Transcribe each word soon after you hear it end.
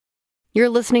You're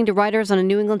listening to Writers on a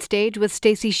New England Stage with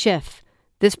Stacy Schiff.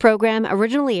 This program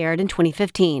originally aired in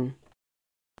 2015.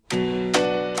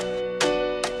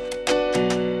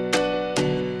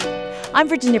 I'm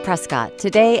Virginia Prescott.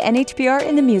 Today, NHPR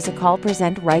and the Music Hall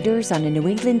present Writers on a New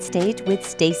England Stage with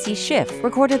Stacy Schiff,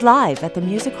 recorded live at the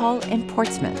Music Hall in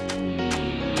Portsmouth.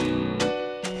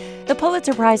 The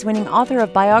Pulitzer Prize-winning author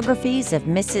of biographies of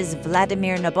Mrs.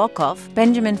 Vladimir Nabokov,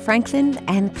 Benjamin Franklin,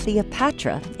 and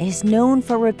Cleopatra is known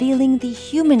for revealing the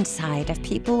human side of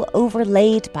people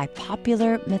overlaid by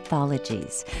popular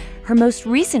mythologies. Her most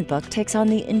recent book takes on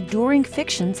the enduring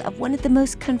fictions of one of the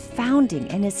most confounding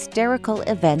and hysterical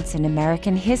events in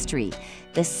American history,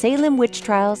 the Salem witch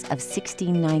trials of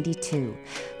 1692.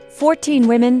 14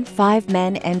 women, 5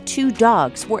 men, and 2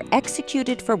 dogs were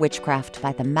executed for witchcraft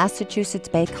by the Massachusetts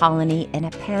Bay Colony in a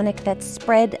panic that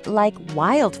spread like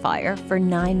wildfire for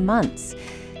 9 months.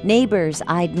 Neighbors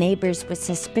eyed neighbors with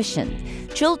suspicion.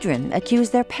 Children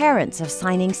accused their parents of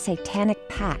signing satanic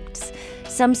pacts.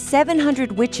 Some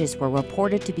 700 witches were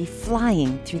reported to be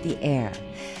flying through the air.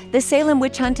 The Salem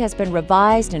witch hunt has been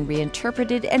revised and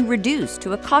reinterpreted and reduced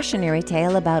to a cautionary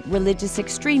tale about religious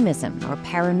extremism or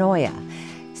paranoia.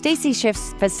 Stacy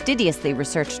Schiff's fastidiously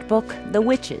researched book, The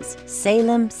Witches,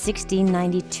 Salem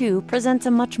 1692, presents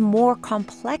a much more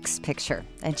complex picture,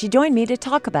 and she joined me to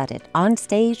talk about it on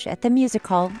stage at the Music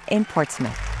Hall in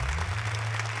Portsmouth.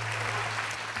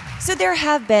 So there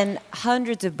have been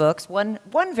hundreds of books, one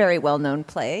very well-known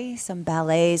play, some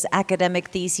ballets, academic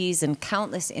theses, and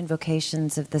countless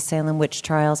invocations of the Salem witch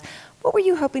trials. What were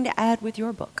you hoping to add with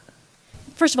your book?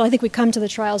 First of all, I think we come to the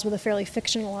trials with a fairly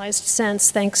fictionalized sense,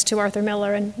 thanks to Arthur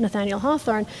Miller and Nathaniel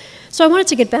Hawthorne. So I wanted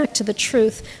to get back to the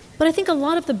truth. But I think a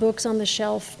lot of the books on the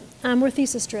shelf were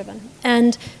thesis-driven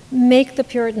and make the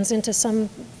Puritans into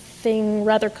something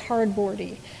rather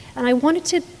cardboardy. And I wanted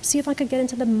to see if I could get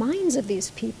into the minds of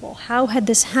these people. How had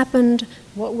this happened?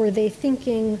 What were they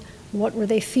thinking? What were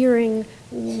they fearing?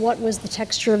 What was the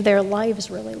texture of their lives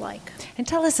really like? And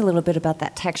tell us a little bit about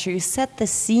that texture. You set the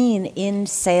scene in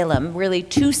Salem, really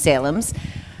 2 Salems,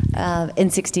 in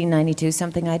 1692,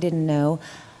 something I didn't know,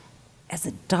 as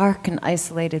a dark and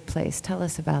isolated place. Tell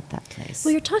us about that place.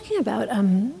 Well, you're talking about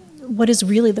what is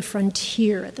really the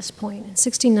frontier at this point. In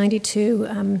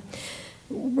 1692,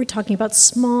 we're talking about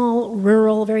small,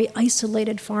 rural, very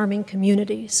isolated farming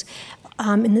communities.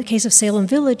 In the case of Salem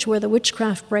Village, where the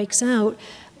witchcraft breaks out,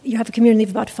 you have a community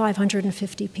of about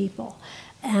 550 people.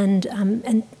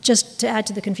 And just to add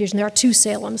to the confusion, there are 2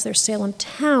 Salems. There's Salem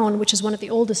Town, which is one of the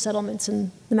oldest settlements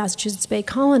in the Massachusetts Bay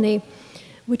Colony,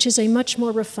 which is a much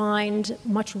more refined,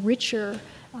 much richer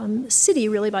city,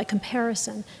 really, by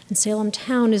comparison. And Salem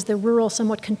Town is the rural,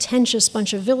 somewhat contentious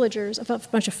bunch of villagers, a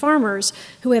bunch of farmers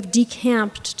who have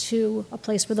decamped to a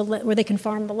place where they can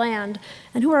farm the land,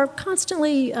 and who are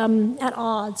constantly at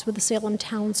odds with the Salem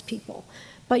townspeople.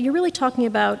 But you're really talking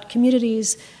about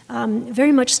communities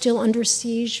very much still under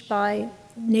siege by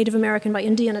Native American, by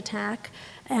Indian attack,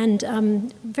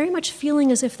 and very much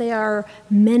feeling as if they are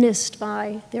menaced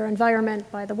by their environment,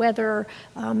 by the weather.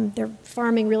 They're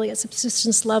farming really at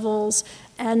subsistence levels,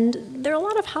 and there are a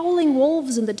lot of howling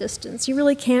wolves in the distance. You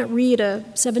really can't read a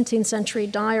 17th century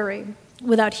diary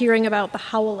without hearing about the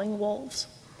howling wolves.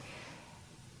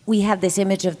 We have this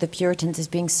image of the Puritans as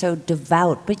being so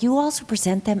devout, but you also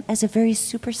present them as a very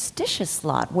superstitious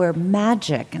lot, where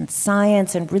magic and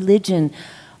science and religion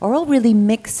are all really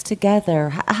mixed together.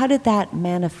 How did that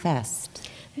manifest?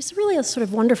 There's really a sort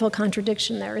of wonderful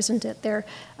contradiction there, isn't it? They're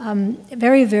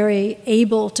very, very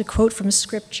able to quote from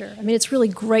Scripture. I mean, it's really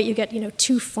great. You get,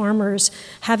 2 farmers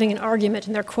having an argument,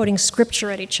 and they're quoting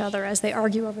Scripture at each other as they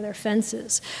argue over their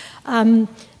fences.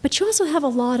 But you also have a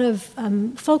lot of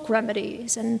folk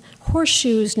remedies and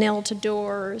horseshoes nailed to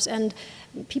doors and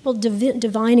people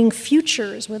divining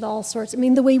futures with all sorts. I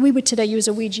mean, the way we would today use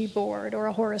a Ouija board or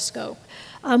a horoscope,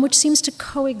 which seems to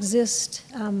coexist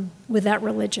with that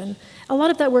religion. A lot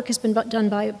of that work has been done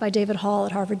by David Hall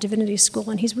at Harvard Divinity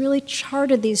School, and he's really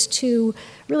charted these 2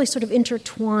 really sort of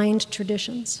intertwined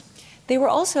traditions. They were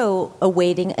also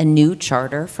awaiting a new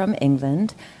charter from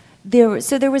England. There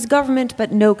was government,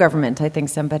 but no government, I think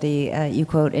somebody you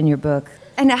quote in your book.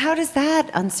 And how does that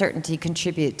uncertainty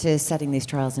contribute to setting these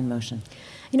trials in motion?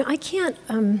 I can't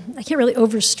really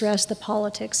overstress the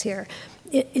politics here.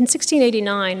 In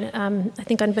 1689, I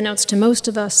think unbeknownst to most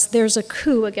of us, there's a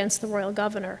coup against the royal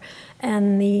governor,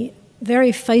 and the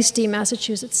very feisty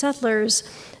Massachusetts settlers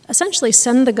essentially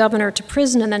send the governor to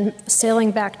prison and then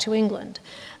sailing back to England.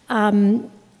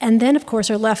 And then, of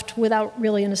course, are left without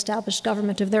really an established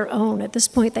government of their own. At this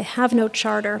point, they have no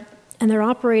charter, and they're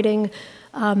operating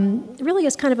really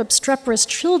as kind of obstreperous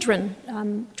children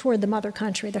toward the mother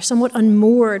country. They're somewhat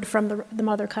unmoored from the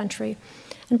mother country.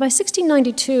 And by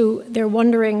 1692, they're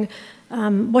wondering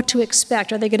what to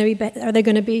expect. Are they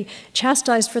going to be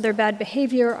chastised for their bad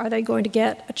behavior? Are they going to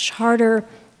get a charter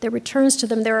that returns to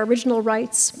them their original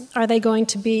rights? Are they going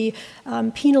to be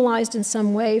penalized in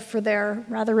some way for their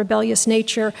rather rebellious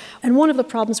nature? And one of the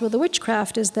problems with the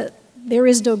witchcraft is that there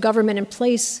is no government in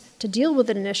place to deal with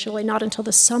it initially. Not until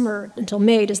the summer, until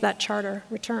May, does that charter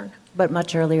return. But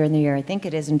much earlier in the year, I think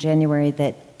it is in January,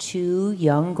 that 2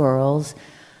 young girls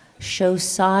show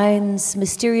signs,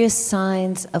 mysterious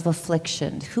signs of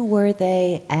affliction. Who were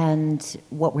they, and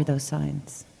what were those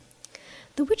signs?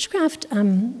 The witchcraft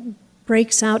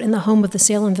breaks out in the home of the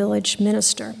Salem village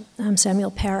minister, Samuel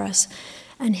Parris,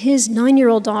 and his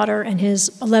 9-year-old daughter and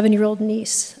his 11-year-old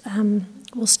niece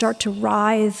will start to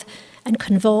writhe and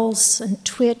convulse and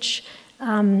twitch.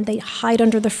 They hide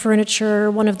under the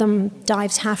furniture. One of them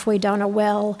dives halfway down a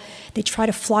well. They try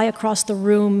to fly across the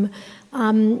room.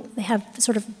 They have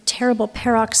sort of terrible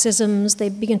paroxysms. They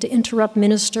begin to interrupt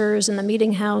ministers in the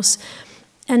meeting house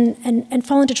and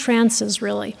fall into trances,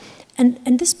 really.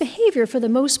 And this behavior, for the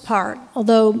most part,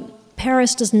 although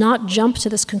Parris does not jump to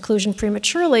this conclusion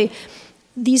prematurely,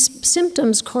 these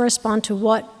symptoms correspond to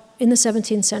what, in the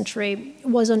 17th century,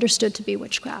 was understood to be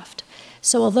witchcraft.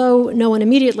 So although no one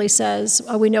immediately says,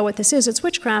 oh, we know what this is, it's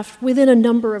witchcraft, within a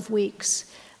number of weeks,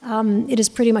 it is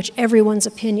pretty much everyone's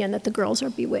opinion that the girls are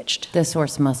bewitched. The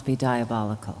source must be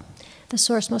diabolical. The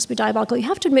source must be diabolical. You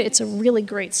have to admit it's a really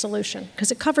great solution,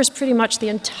 because it covers pretty much the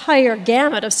entire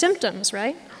gamut of symptoms,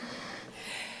 right?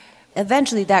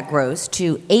 Eventually that grows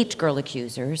to 8 girl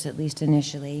accusers, at least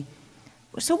initially.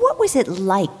 So what was it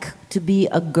like to be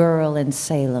a girl in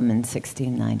Salem in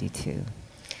 1692?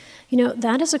 You know,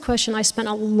 that is a question I spent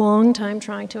a long time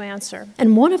trying to answer.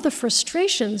 And one of the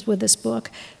frustrations with this book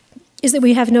is that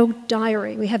we have no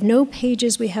diary. We have no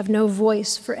pages. We have no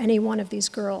voice for any one of these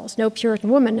girls. No Puritan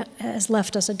woman has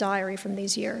left us a diary from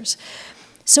these years.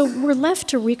 So we're left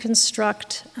to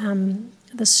reconstruct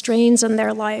the strains in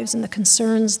their lives and the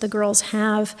concerns the girls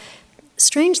have,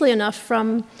 strangely enough,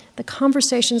 from the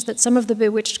conversations that some of the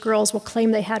bewitched girls will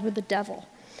claim they had with the devil,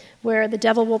 where the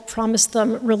devil will promise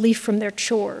them relief from their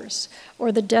chores,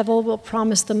 or the devil will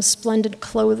promise them splendid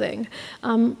clothing.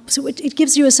 So it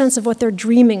gives you a sense of what they're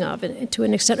dreaming of, to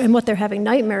an extent, and what they're having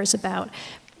nightmares about.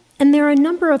 And there are a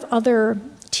number of other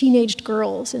teenaged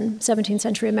girls in 17th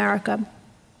century America.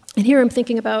 And here I'm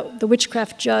thinking about the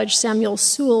witchcraft judge Samuel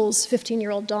Sewell's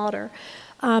 15-year-old daughter,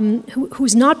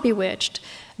 who's not bewitched,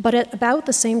 but at about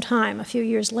the same time, a few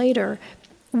years later,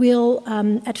 will,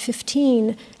 at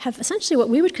 15, have essentially what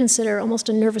we would consider almost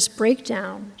a nervous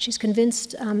breakdown. She's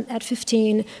convinced at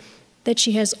 15 that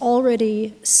she has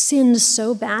already sinned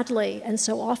so badly and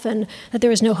so often that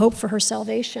there is no hope for her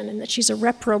salvation, and that she's a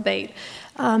reprobate,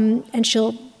 and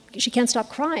she can't stop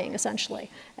crying, essentially.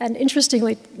 And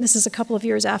interestingly, this is a couple of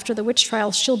years after the witch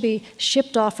trials, she'll be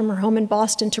shipped off from her home in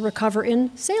Boston to recover in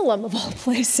Salem, of all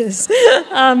places.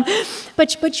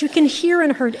 But you can hear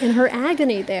in her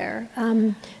agony there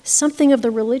something of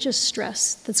the religious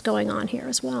stress that's going on here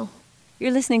as well. You're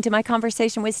listening to my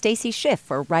conversation with Stacy Schiff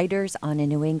for Writers on a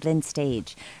New England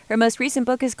Stage. Her most recent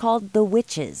book is called The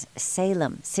Witches,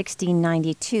 Salem,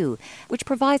 1692, which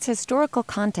provides historical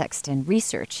context and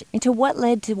research into what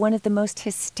led to one of the most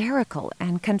hysterical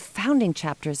and confounding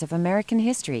chapters of American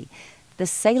history, the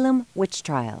Salem witch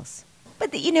trials.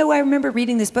 But, I remember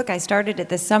reading this book. I started it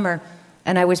this summer,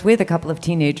 and I was with a couple of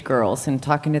teenage girls and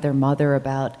talking to their mother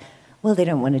about, well, they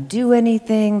don't want to do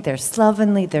anything, they're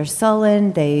slovenly, they're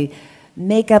sullen, they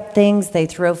make up things, they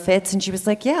throw fits, and she was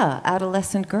like, yeah,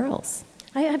 adolescent girls.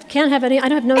 I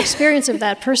have no experience of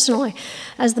that personally,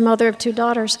 as the mother of 2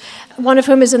 daughters, one of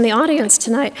whom is in the audience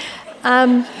tonight.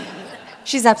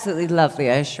 She's absolutely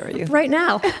lovely, I assure you. Right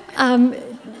now.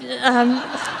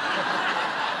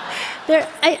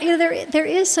 There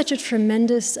is such a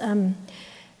tremendous,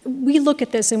 we look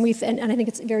at this and I think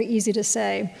it's very easy to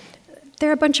say,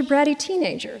 they're a bunch of bratty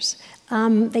teenagers.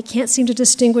 They can't seem to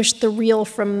distinguish the real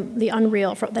from the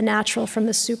unreal, from the natural from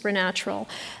the supernatural.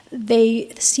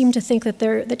 They seem to think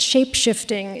that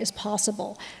shape-shifting is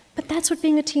possible. But that's what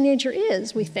being a teenager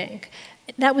is, we think.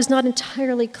 That was not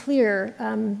entirely clear,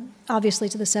 obviously,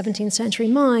 to the 17th century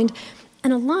mind.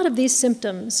 And a lot of these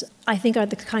symptoms, I think, are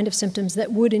the kind of symptoms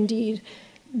that would indeed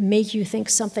make you think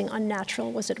something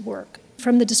unnatural was at work.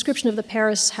 From the description of the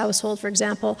Parris household, for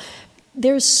example,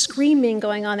 there's screaming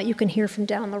going on that you can hear from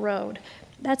down the road.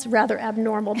 That's rather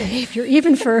abnormal behavior,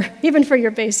 even for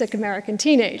your basic American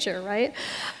teenager, right?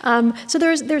 So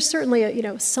there's certainly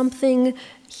something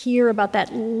here about that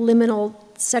liminal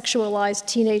sexualized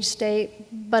teenage state,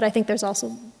 but I think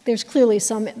there's clearly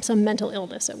some mental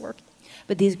illness at work.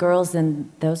 But these girls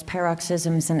and those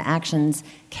paroxysms and actions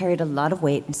carried a lot of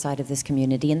weight inside of this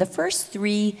community. And the first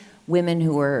 3 women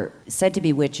who were said to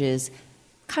be witches,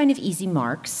 kind of easy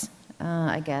marks,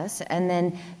 I guess. And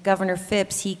then Governor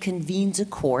Phipps, he convenes a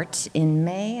court in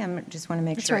May. I just want to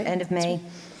make sure, end of May.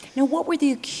 Now, what were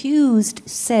the accused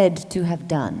said to have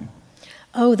done?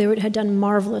 Oh, they had done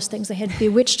marvelous things. They had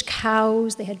bewitched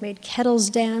cows, they had made kettles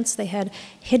dance, they had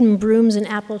hidden brooms in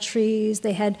apple trees,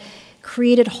 they had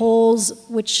created holes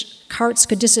which carts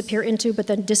could disappear into but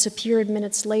then disappeared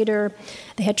minutes later.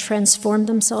 They had transformed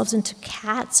themselves into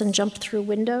cats and jumped through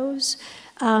windows.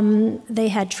 They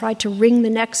had tried to wring the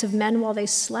necks of men while they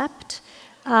slept.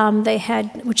 They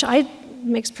had,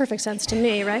 makes perfect sense to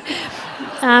me, right?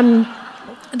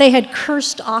 They had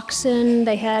cursed oxen.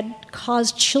 They had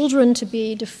caused children to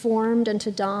be deformed and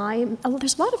to die.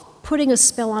 There's a lot of putting a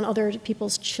spell on other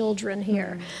people's children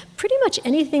here. Pretty much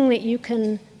anything that you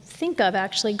can think of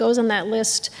actually goes on that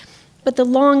list. But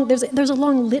there's a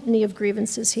long litany of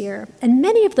grievances here. And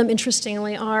many of them,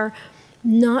 interestingly, are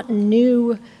not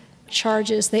new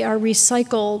charges. They are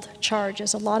recycled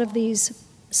charges. A lot of these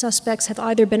suspects have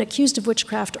either been accused of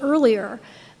witchcraft earlier,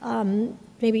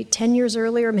 maybe 10 years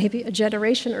earlier, maybe a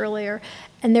generation earlier,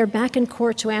 and they're back in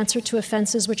court to answer to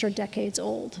offenses which are decades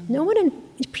old. No one in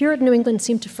Puritan New England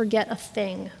seemed to forget a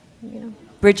thing.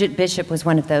 Bridget Bishop was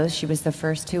one of those. She was the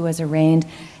first who was arraigned,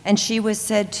 and she was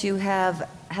said to have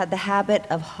had the habit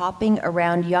of hopping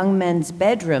around young men's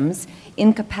bedrooms,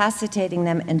 incapacitating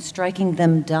them and striking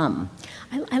them dumb.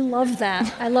 I love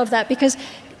that. I love that because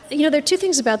there are 2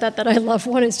 things about that I love.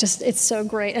 One is just, it's so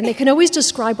great. And they can always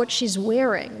describe what she's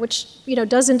wearing, which,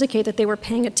 does indicate that they were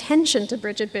paying attention to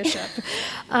Bridget Bishop.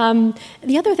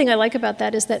 The other thing I like about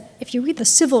that is that if you read the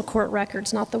civil court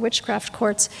records, not the witchcraft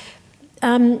courts,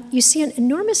 you see an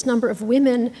enormous number of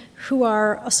women who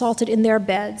are assaulted in their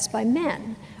beds by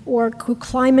men, or who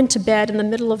climb into bed in the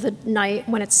middle of the night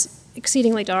when it's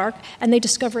exceedingly dark, and they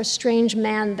discover a strange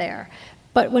man there.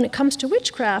 But when it comes to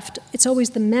witchcraft, it's always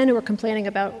the men who are complaining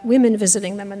about women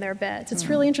visiting them in their beds. It's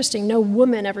really interesting. No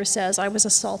woman ever says, I was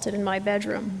assaulted in my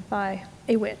bedroom by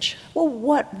a witch. Well,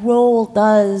 what role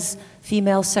does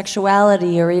female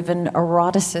sexuality or even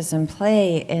eroticism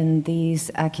play in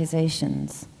these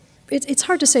accusations? It's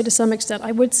hard to say to some extent.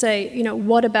 I would say,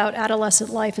 what about adolescent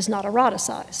life is not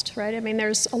eroticized, right? I mean,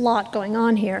 there's a lot going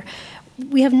on here.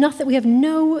 We have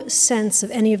no sense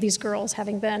of any of these girls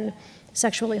having been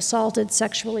sexually assaulted,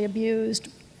 sexually abused,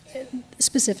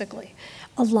 specifically.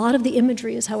 A lot of the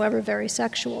imagery is, however, very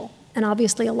sexual. And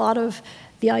obviously a lot of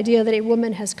the idea that a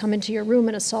woman has come into your room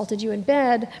and assaulted you in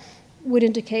bed would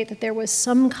indicate that there was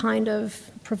some kind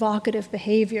of provocative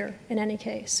behavior in any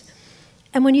case.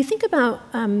 And when you think about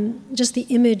just the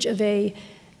image of a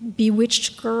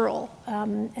bewitched girl,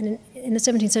 and in the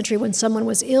 17th century when someone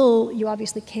was ill, you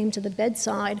obviously came to the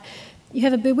bedside. You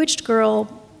have a bewitched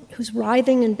girl who's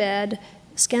writhing in bed,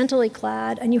 scantily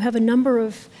clad, and you have a number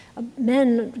of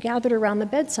men gathered around the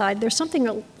bedside. There's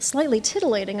something slightly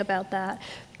titillating about that.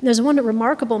 There's one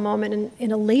remarkable moment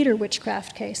in a later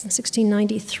witchcraft case in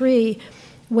 1693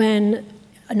 when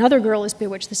another girl is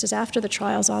bewitched. This is after the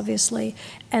trials, obviously,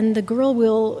 and the girl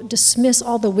will dismiss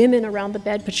all the women around the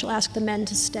bed, but she'll ask the men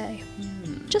to stay.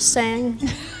 Just saying.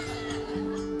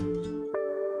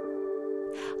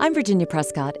 I'm Virginia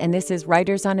Prescott, and this is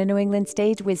Writers on a New England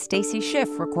Stage with Stacy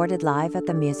Schiff, recorded live at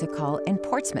the Music Hall in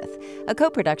Portsmouth, a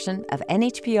co-production of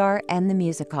NHPR and the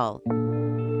Music Hall.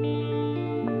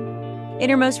 In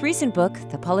her most recent book,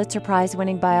 the Pulitzer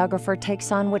Prize-winning biographer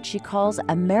takes on what she calls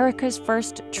America's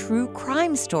first true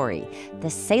crime story, the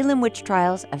Salem witch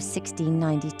trials of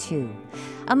 1692.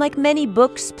 Unlike many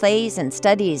books, plays, and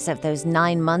studies of those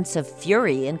 9 months of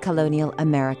fury in colonial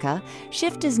America,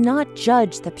 Schiff does not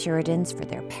judge the Puritans for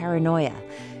their paranoia.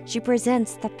 She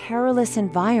presents the perilous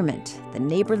environment, the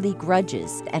neighborly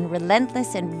grudges, and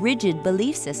relentless and rigid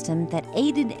belief system that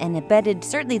aided and abetted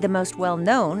certainly the most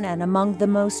well-known and among the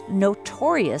most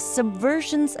notorious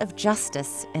subversions of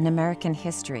justice in American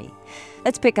history.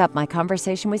 Let's pick up my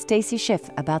conversation with Stacy Schiff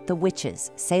about the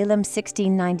witches, Salem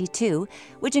 1692,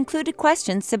 which included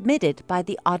questions submitted by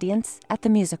the audience at the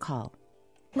Music Hall.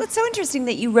 Well, it's so interesting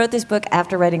that you wrote this book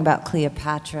after writing about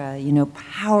Cleopatra,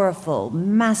 powerful,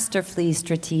 masterfully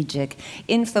strategic,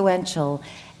 influential,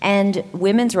 and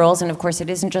women's roles. And of course, it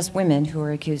isn't just women who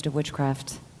are accused of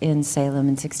witchcraft in Salem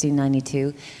in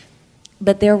 1692,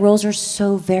 but their roles are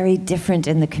so very different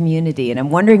in the community. And I'm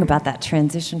wondering about that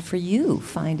transition for you,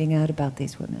 finding out about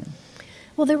these women.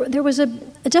 Well, there was a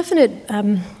definite,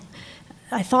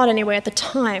 I thought anyway at the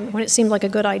time, when it seemed like a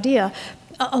good idea,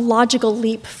 a logical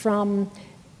leap from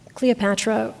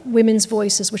Cleopatra, women's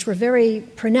voices, which were very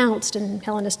pronounced in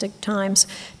Hellenistic times,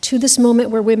 to this moment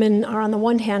where women are, on the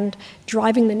one hand,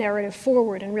 driving the narrative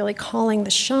forward and really calling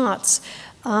the shots,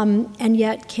 and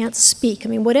yet can't speak. I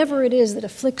mean, whatever it is that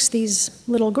afflicts these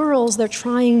little girls, they're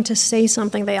trying to say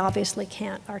something they obviously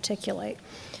can't articulate.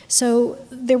 So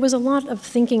there was a lot of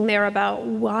thinking there about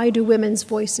why do women's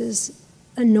voices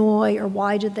annoy, or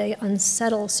why do they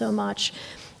unsettle so much?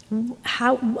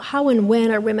 How and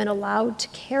when are women allowed to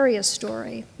carry a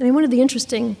story? I mean, one of the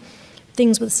interesting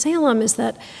things with Salem is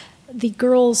that the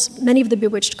girls, many of the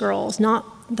bewitched girls, not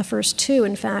the first two,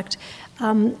 in fact,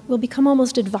 will become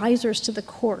almost advisors to the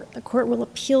court. The court will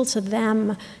appeal to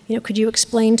them. Could you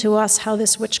explain to us how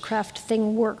this witchcraft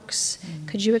thing works?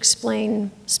 Could you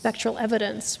explain spectral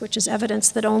evidence, which is evidence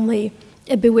that only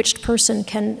a bewitched person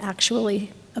can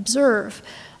actually observe?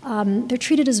 They're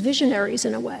treated as visionaries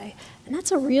in a way. And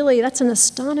that's an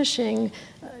astonishing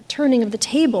turning of the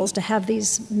tables, to have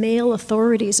these male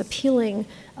authorities appealing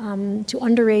to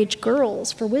underage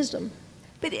girls for wisdom.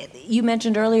 But you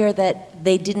mentioned earlier that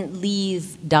they didn't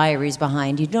leave diaries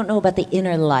behind. You don't know about the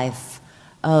inner life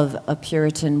of a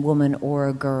Puritan woman or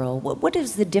a girl. What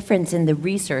is the difference in the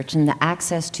research and the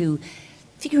access to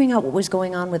figuring out what was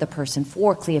going on with a person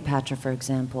for Cleopatra, for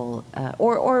example,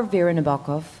 or Vera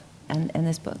Nabokov and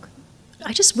this book?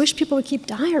 I just wish people would keep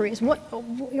diaries,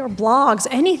 or blogs,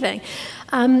 anything.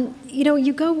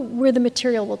 You go where the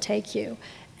material will take you.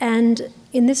 And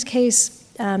in this case,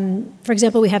 for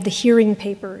example, we have the hearing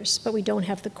papers, but we don't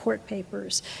have the court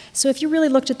papers. So if you really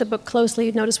looked at the book closely,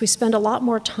 you'd notice we spend a lot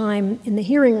more time in the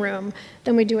hearing room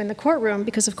than we do in the courtroom,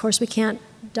 because, of course, we can't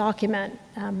document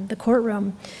the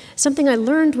courtroom. Something I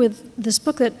learned with this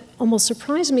book that almost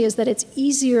surprised me is that it's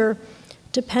easier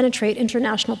to penetrate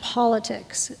international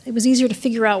politics. It was easier to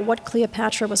figure out what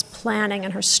Cleopatra was planning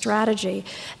and her strategy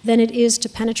than it is to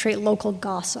penetrate local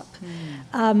gossip.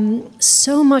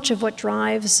 So much of what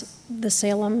drives the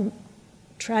Salem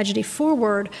tragedy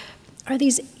forward are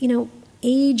these,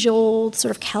 age-old,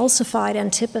 sort of calcified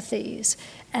antipathies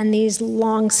and these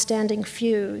long-standing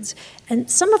feuds.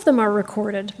 And some of them are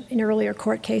recorded in earlier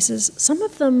court cases. Some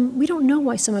of them, we don't know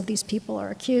why some of these people are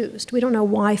accused. We don't know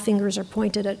why fingers are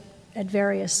pointed at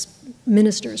various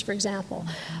ministers, for example.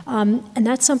 And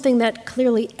that's something that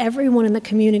clearly everyone in the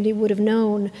community would have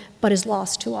known, but is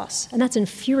lost to us. And that's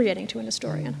infuriating to an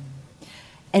historian.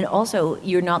 And also,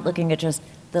 you're not looking at just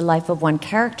the life of one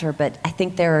character, but I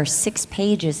think there are 6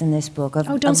 pages in this book of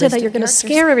don't say that, you're going to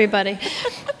scare everybody.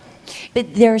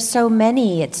 But there are so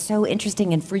many, it's so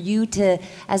interesting. And for you to,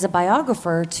 as a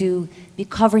biographer, to be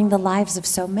covering the lives of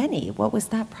so many, what was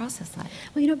that process like?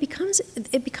 Well,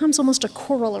 it becomes almost a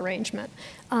choral arrangement.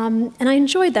 And I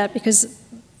enjoyed that because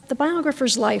the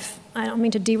biographer's life, I don't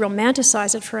mean to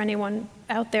de-romanticize it for anyone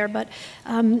out there, but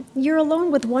you're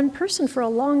alone with one person for a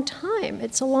long time.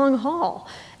 It's a long haul,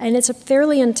 and it's a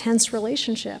fairly intense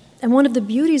relationship. And one of the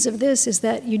beauties of this is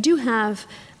that you do have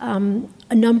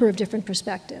a number of different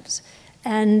perspectives,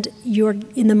 and you're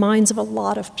in the minds of a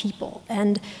lot of people.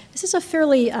 And this is a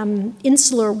fairly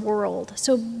insular world,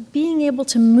 so being able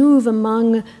to move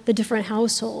among the different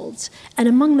households and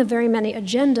among the very many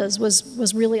agendas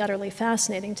was really utterly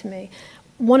fascinating to me.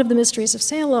 One of the mysteries of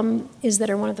Salem is that,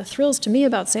 or one of the thrills to me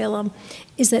about Salem,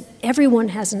 is that everyone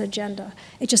has an agenda.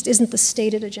 It just isn't the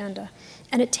stated agenda.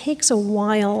 And it takes a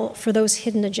while for those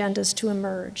hidden agendas to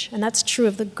emerge. And that's true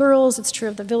of the girls, it's true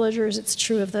of the villagers, it's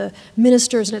true of the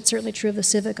ministers, and it's certainly true of the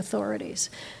civic authorities.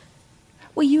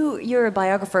 Well, you're a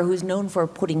biographer who's known for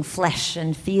putting flesh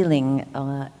and feeling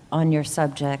on your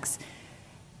subjects.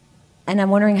 And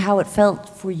I'm wondering how it felt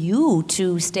for you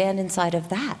to stand inside of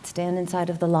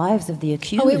the lives of the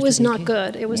accused. Oh, it was not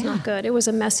good. It was not good. It was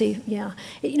a messy,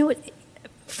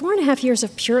 4.5 years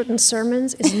of Puritan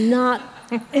sermons is not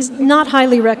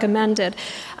highly recommended.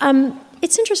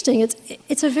 It's interesting.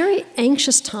 It's a very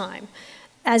anxious time,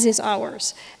 as is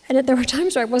ours. And there were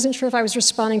times where I wasn't sure if I was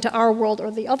responding to our world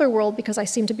or the other world, because I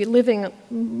seemed to be living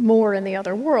more in the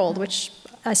other world, which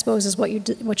I suppose is what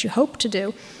you hope to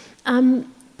do.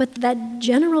 But that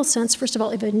general sense, first of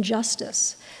all, of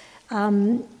injustice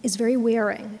is very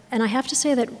wearing. And I have to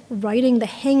say that writing the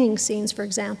hanging scenes, for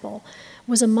example,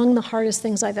 was among the hardest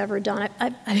things I've ever done.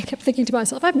 I kept thinking to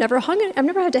myself, I've never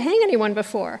had to hang anyone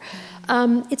before.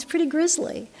 It's pretty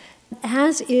grisly,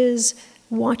 as is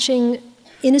watching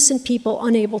innocent people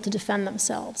unable to defend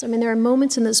themselves. I mean, there are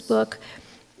moments in this book,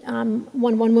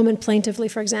 one woman plaintively,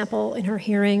 for example, in her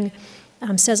hearing,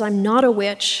 says, "I'm not a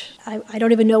witch. I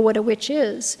don't even know what a witch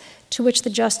is." To which the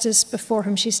justice before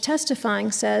whom she's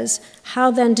testifying says,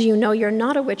 "How then do you know you're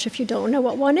not a witch if you don't know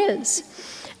what one is?"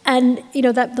 And,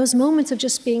 that those moments of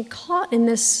just being caught in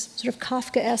this sort of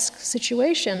Kafkaesque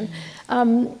situation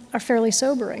are fairly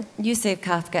sobering. You say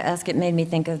Kafkaesque, it made me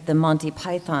think of the Monty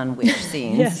Python witch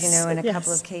scenes, Yes, in a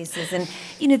couple of cases. And,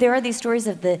 there are these stories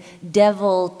of the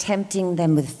devil tempting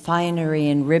them with finery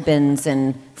and ribbons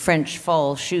and French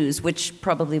fall shoes, which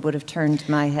probably would have turned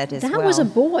my head as well. That was a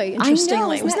boy,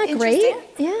 interestingly. I know, Wasn't that great?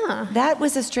 Yeah. That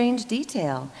was a strange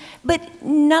detail. But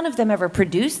none of them ever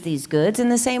produced these goods in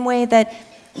the same way that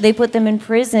they put them in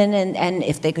prison, and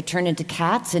if they could turn into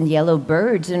cats and yellow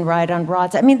birds and ride on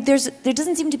rods. I mean, there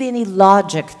doesn't seem to be any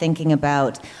logic thinking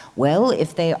about, well,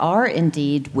 if they are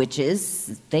indeed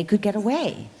witches, they could get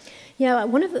away. Yeah,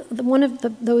 one of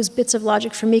those bits of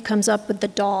logic for me comes up with the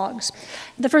dogs.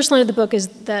 The first line of the book is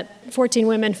that 14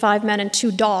 women, 5 men, and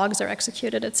 2 dogs are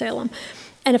executed at Salem.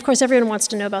 And of course, everyone wants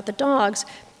to know about the dogs.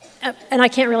 And I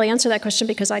can't really answer that question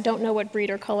because I don't know what breed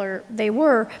or color they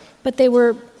were, but they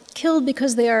were killed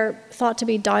because they are thought to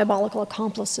be diabolical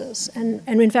accomplices. And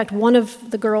in fact, one of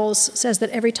the girls says that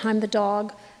every time the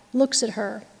dog looks at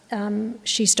her,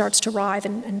 she starts to writhe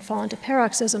and fall into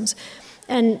paroxysms.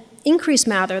 And Increase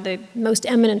Mather, the most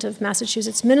eminent of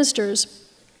Massachusetts ministers,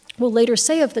 will later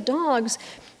say of the dogs,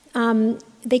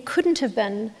 they couldn't have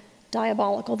been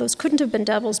diabolical. Those couldn't have been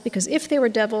devils, because if they were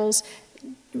devils,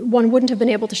 one wouldn't have been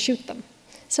able to shoot them.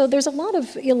 So there's a lot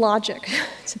of illogic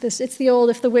to this. It's the old,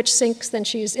 if the witch sinks, then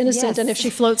she's innocent, yes. And if she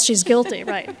floats, she's guilty.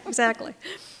 Right, exactly.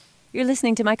 You're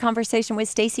listening to my conversation with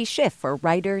Stacy Schiff for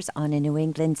Writers on a New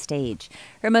England Stage.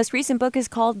 Her most recent book is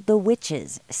called The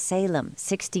Witches, Salem,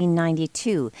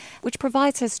 1692, which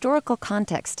provides historical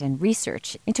context and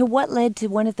research into what led to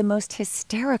one of the most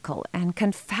hysterical and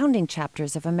confounding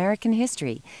chapters of American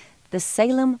history, the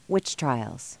Salem witch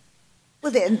trials.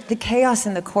 Well, the chaos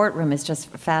in the courtroom is just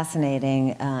fascinating,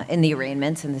 in the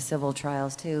arraignments and the civil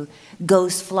trials, too.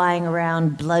 Ghosts flying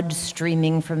around, blood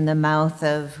streaming from the mouth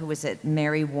of,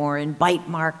 Mary Warren, bite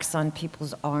marks on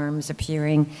people's arms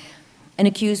appearing. An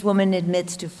accused woman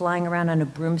admits to flying around on a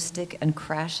broomstick and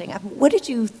crashing. What did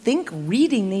you think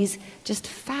reading these just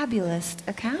fabulous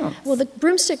accounts? Well, the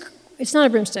broomstick... It's not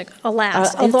a broomstick,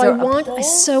 alas. Although I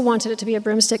so wanted it to be a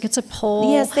broomstick. It's a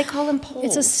pole. Yes, they call them poles.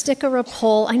 It's a stick or a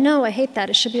pole. I know, I hate that.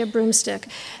 It should be a broomstick.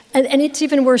 And it's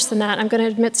even worse than that. I'm going to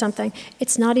admit something.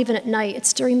 It's not even at night.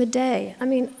 It's during the day. I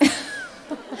mean,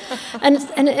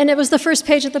 and it was the first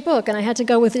page of the book, and I had to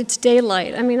go with its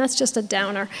daylight. I mean, that's just a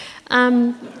downer. The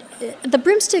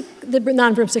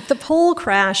pole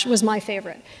crash was my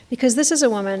favorite, because this is a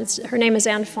woman. Her name is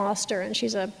Ann Foster, and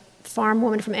she's a farm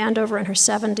woman from Andover in her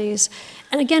 70s.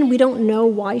 And again, we don't know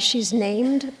why she's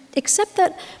named, except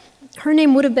that her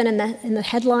name would have been in the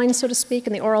headlines, so to speak,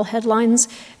 in the oral headlines,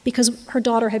 because her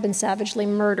daughter had been savagely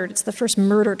murdered. It's the first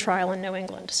murder trial in New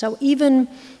England. So even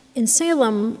in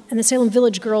Salem, and the Salem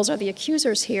Village girls are the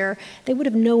accusers here, they would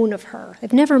have known of her.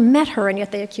 They've never met her, and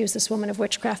yet they accuse this woman of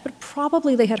witchcraft, but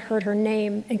probably they had heard her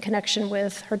name in connection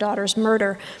with her daughter's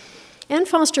murder. Ann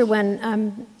Foster,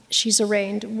 when she's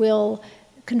arraigned, will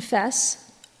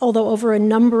confess, although over a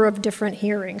number of different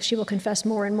hearings. She will confess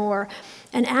more and more.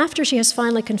 And after she has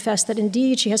finally confessed that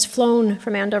indeed she has flown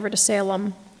from Andover to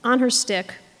Salem on her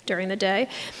stick during the day,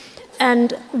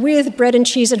 and with bread and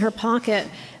cheese in her pocket,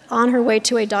 on her way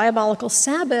to a diabolical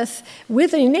Sabbath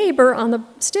with a neighbor on the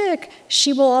stick,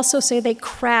 she will also say they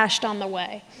crashed on the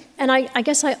way. And I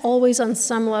guess I always, on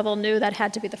some level, knew that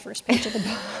had to be the first page of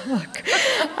the book.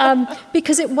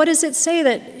 Because what does it say?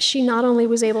 That she not only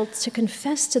was able to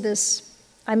confess to this,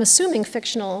 I'm assuming,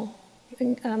 fictional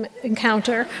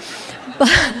encounter,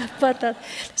 but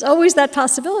there's always that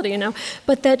possibility,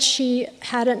 but that she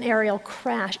had an aerial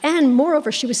crash. And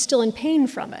moreover, she was still in pain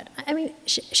from it. I mean,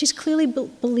 she's clearly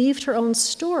believed her own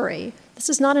story. This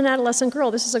is not an adolescent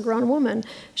girl. This is a grown woman.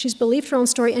 She's believed her own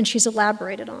story, and she's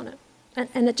elaborated on it.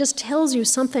 And it just tells you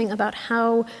something about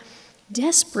how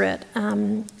desperate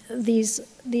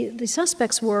the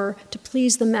suspects were to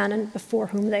please the men before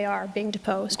whom they are being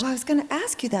deposed. Well, I was going to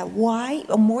ask you that. Why?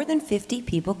 More than 50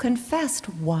 people confessed.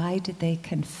 Why did they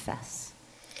confess?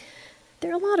 There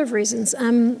are a lot of reasons.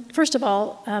 First of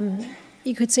all,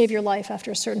 you could save your life after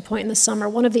a certain point in the summer.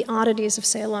 One of the oddities of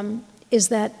Salem is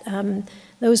that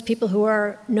those people who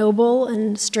are noble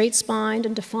and straight-spined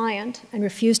and defiant and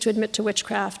refuse to admit to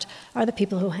witchcraft are the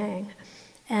people who hang.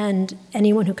 And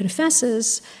anyone who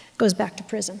confesses goes back to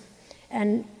prison.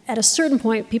 And at a certain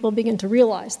point, people begin to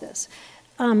realize this.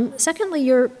 Secondly,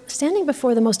 you're standing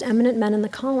before the most eminent men in the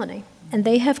colony, and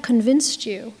they have convinced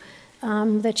you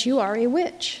that you are a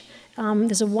witch.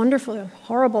 There's a wonderful,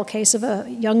 horrible case of a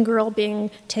young girl being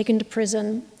taken to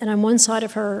prison, and on one side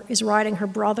of her is riding her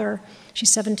brother. She's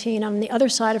 17. On the other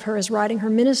side of her is riding her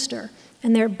minister.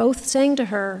 And they're both saying to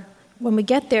her, when we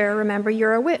get there, remember,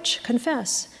 you're a witch,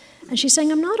 confess. And she's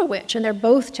saying, I'm not a witch. And they're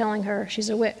both telling her she's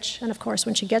a witch. And of course,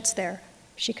 when she gets there,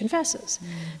 she confesses.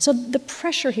 So the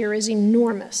pressure here is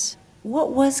enormous.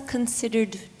 What was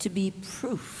considered to be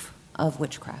proof of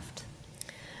witchcraft?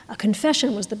 A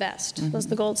confession was the best, was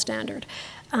the gold standard.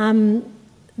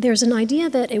 There's an idea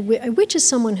that a witch is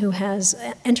someone who has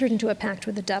entered into a pact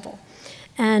with the devil.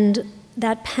 And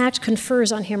that pact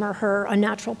confers on him or her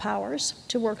unnatural powers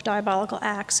to work diabolical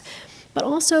acts. But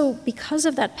also, because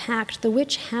of that pact, the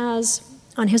witch has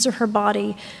on his or her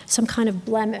body some kind of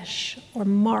blemish or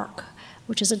mark,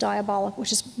 which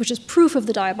is proof of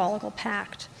the diabolical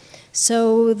pact.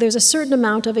 So there's a certain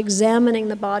amount of examining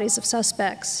the bodies of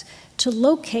suspects to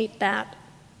locate that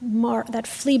mark, that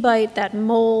flea bite, that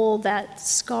mole, that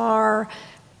scar,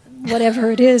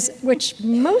 whatever it is, which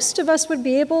most of us would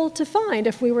be able to find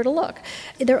if we were to look.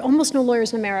 There are almost no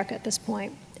lawyers in America at this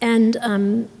point.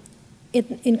 And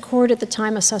in court at the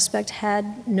time, a suspect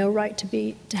had no right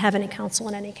to have any counsel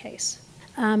in any case.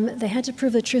 They had to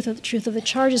prove the truth of the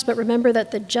charges, but remember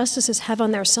that the justices have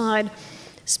on their side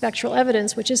spectral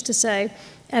evidence, which is to say,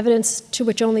 evidence to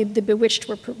which only the bewitched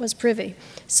was privy.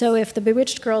 So if the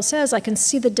bewitched girl says, I can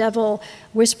see the devil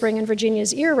whispering in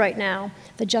Virginia's ear right now,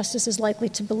 the justice is likely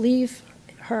to believe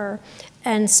her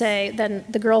and say, then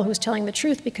the girl who's telling the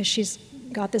truth because she's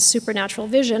got this supernatural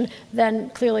vision,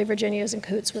 then clearly Virginia is in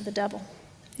cahoots with the devil.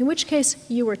 In which case,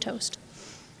 you were toast.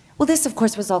 Well, this, of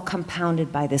course, was all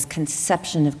compounded by this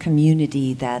conception of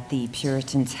community that the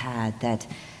Puritans had, that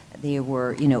they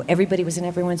were, everybody was in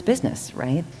everyone's business,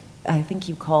 right? I think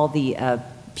you call the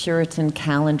Puritan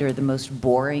calendar the most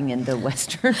boring in the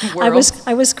Western world.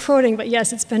 I was quoting, but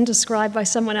yes, it's been described by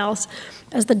someone else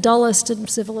as the dullest in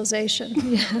civilization.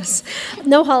 Yes.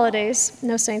 No holidays,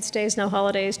 no saints' days, no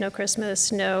holidays, no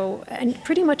Christmas, and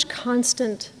pretty much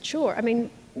constant chore. I mean,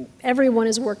 everyone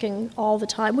is working all the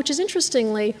time, which is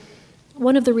interestingly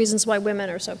one of the reasons why women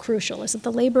are so crucial, is that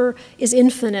the labor is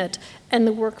infinite and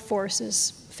the workforce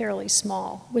is fairly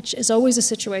small, which is always a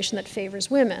situation that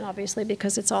favors women, obviously,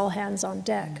 because it's all hands on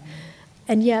deck.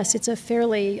 And yes, it's a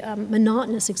fairly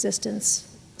monotonous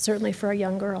existence, certainly for a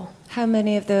young girl. How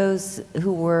many of those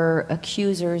who were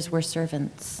accusers were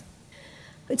servants?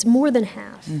 It's more than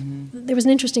half. There was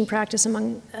an interesting practice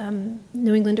among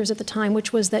New Englanders at the time,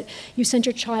 which was that you sent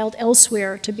your child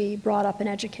elsewhere to be brought up and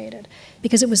educated,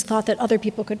 because it was thought that other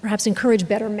people could perhaps encourage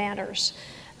better manners.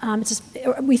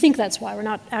 We think that's why. We're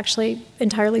not actually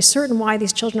entirely certain why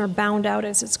these children are bound out,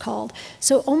 as it's called.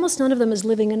 So almost none of them is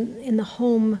living in the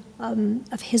home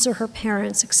of his or her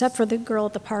parents, except for the girl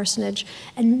at the parsonage,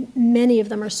 and many of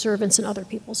them are servants in other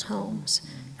people's homes.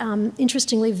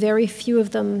 Interestingly, very few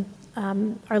of them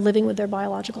are living with their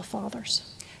biological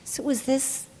fathers. So was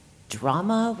this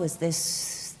drama, was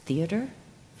this theater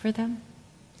for them?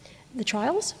 The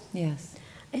trials? Yes.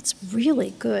 It's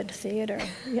really good theater.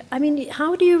 I mean,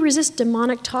 how do you resist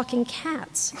demonic talking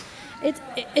cats?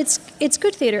 It's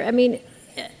good theater. I mean,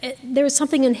 there is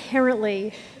something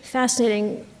inherently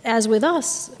fascinating, as with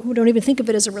us, who don't even think of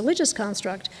it as a religious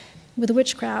construct, with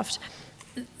witchcraft.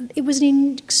 It was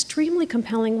an extremely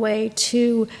compelling way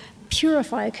to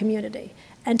purify a community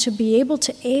and to be able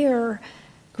to air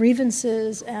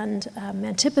grievances and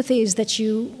antipathies that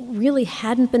you really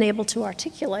hadn't been able to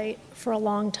articulate for a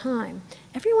long time.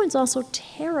 Everyone's also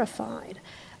terrified.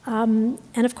 And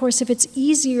of course, if it's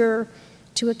easier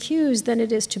to accuse than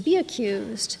it is to be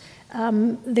accused,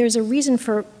 there's a reason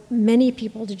for many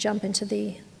people to jump into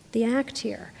the act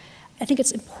here. I think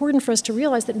it's important for us to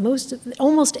realize that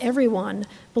almost everyone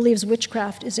believes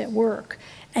witchcraft is at work.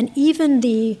 And even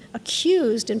the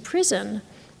accused in prison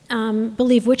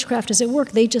believe witchcraft is at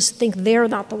work. They just think they're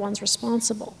not the ones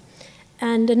responsible.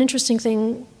 And an interesting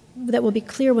thing that will be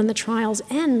clear when the trials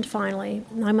end, finally,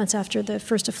 9 months after the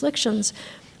first afflictions,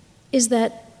 is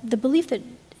that the belief that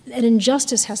an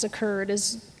injustice has occurred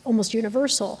is almost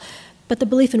universal, but the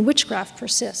belief in witchcraft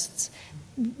persists.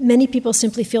 Many people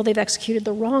simply feel they've executed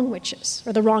the wrong witches,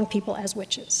 or the wrong people as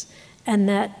witches, and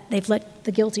that they've let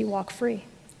the guilty walk free.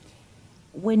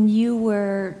 When you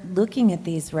were looking at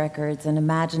these records and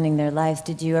imagining their lives,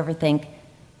 did you ever think,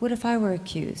 what if I were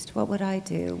accused? What would I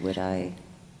do? Would I...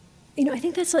 I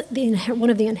think that's one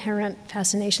of the inherent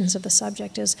fascinations of the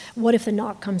subject is, what if the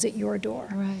knock comes at your door?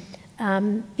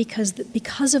 Right.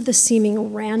 Because of the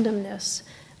seeming randomness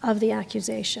of the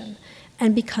accusation,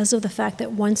 and because of the fact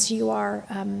that once you are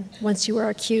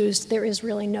accused, there is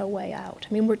really no way out.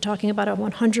 I mean, we're talking about a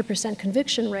 100%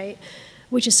 conviction rate,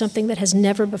 which is something that has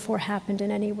never before happened in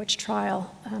any witch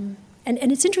trial. And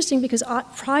it's interesting because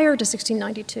prior to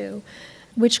 1692,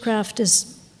 witchcraft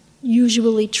is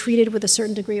usually treated with a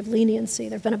certain degree of leniency.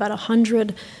 There have been about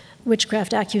 100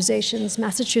 witchcraft accusations.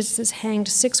 Massachusetts has hanged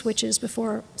 6 witches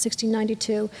before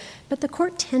 1692, but the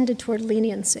court tended toward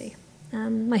leniency.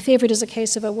 My favorite is a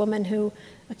case of a woman who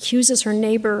accuses her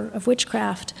neighbor of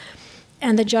witchcraft,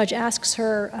 and the judge asks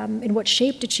her, in what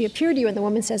shape did she appear to you? And the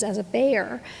woman says, as a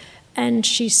bear. And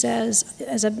she says,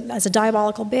 as a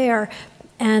diabolical bear.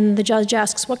 And the judge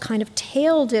asks, what kind of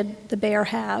tail did the bear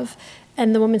have?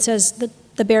 And the woman says that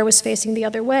the bear was facing the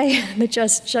other way. And the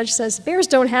judge says, bears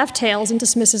don't have tails, and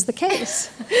dismisses the case.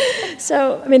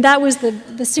 So, I mean, that was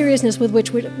the seriousness with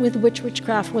which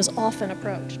witchcraft was often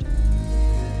approached.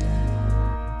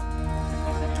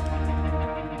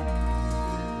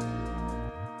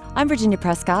 I'm Virginia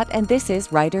Prescott, and this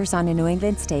is Writers on a New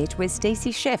England Stage with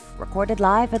Stacy Schiff, recorded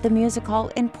live at the Music Hall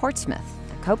in Portsmouth,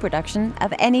 a co-production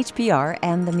of NHPR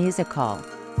and the Music Hall.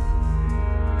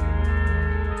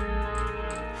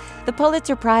 The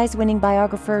Pulitzer Prize-winning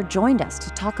biographer joined us to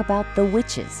talk about The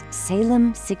Witches, Salem,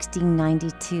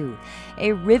 1692,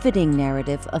 a riveting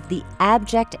narrative of the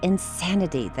abject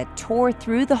insanity that tore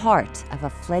through the heart of a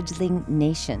fledgling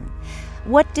nation.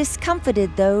 What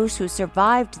discomfited those who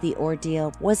survived the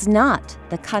ordeal was not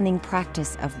the cunning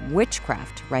practice of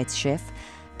witchcraft, writes Schiff,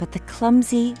 but the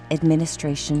clumsy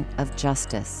administration of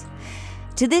justice.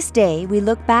 To this day, we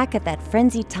look back at that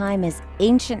frenzied time as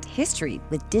ancient history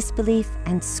with disbelief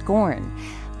and scorn.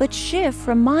 But Schiff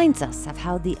reminds us of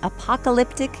how the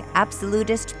apocalyptic,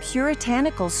 absolutist,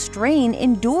 puritanical strain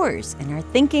endures in our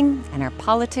thinking and our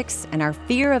politics and our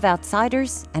fear of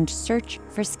outsiders and search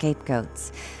for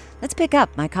scapegoats. Let's pick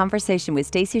up my conversation with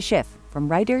Stacy Schiff from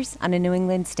Writers on a New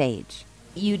England Stage.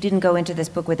 You didn't go into this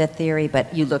book with a theory,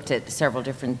 but you looked at several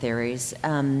different theories.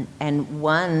 And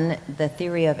one, the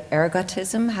theory of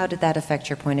ergotism, how did that affect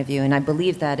your point of view? And I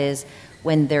believe that is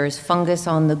when there's fungus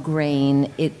on the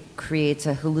grain, it creates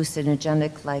a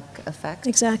hallucinogenic-like effect.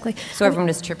 Exactly. So everyone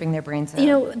is tripping their brains out. You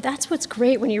know, that's what's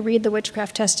great when you read the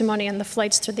witchcraft testimony and the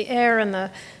flights through the air and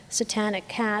the satanic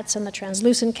cats and the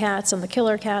translucent cats and the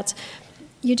killer cats.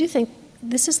 You do think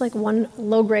this is like one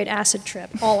low-grade acid trip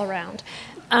all around.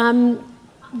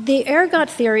 The ergot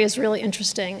theory is really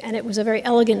interesting, and it was a very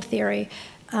elegant theory,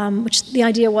 which the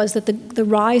idea was that the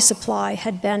rye supply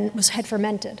had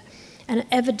fermented. And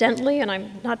evidently, and I'm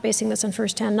not basing this on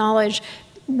first-hand knowledge,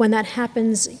 when that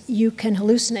happens, you can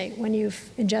hallucinate when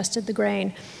you've ingested the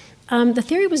grain. The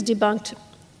theory was debunked,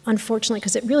 unfortunately,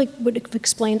 because it really would have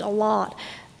explained a lot.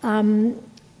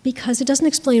 Because it doesn't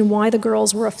explain why the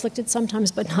girls were afflicted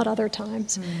sometimes but not other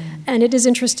times. And it is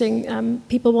interesting.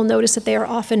 People will notice that they are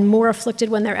often more afflicted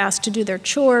when they're asked to do their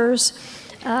chores.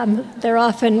 They're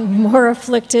often more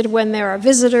afflicted when there are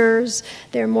visitors.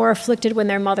 They're more afflicted when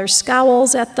their mother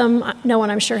scowls at them. No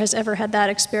one, I'm sure, has ever had that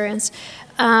experience.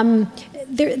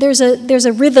 There's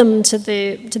a rhythm to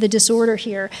the disorder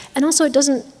here. And also,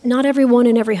 not everyone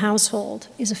in every household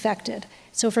is affected.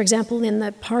 So, for example, in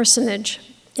the parsonage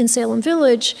in Salem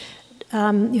Village,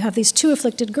 you have these 2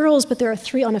 afflicted girls, but there are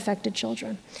 3 unaffected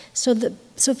children.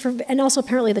 And also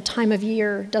apparently the time of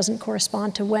year doesn't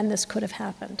correspond to when this could have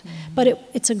happened. But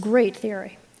it's a great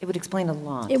theory. It would explain a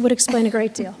lot. It would explain a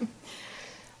great deal.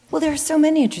 Well, there are so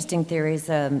many interesting theories,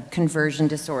 conversion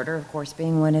disorder, of course,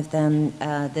 being one of them,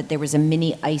 that there was a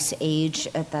mini ice age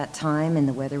at that time and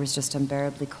the weather was just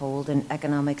unbearably cold, and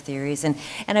economic theories. And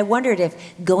I wondered if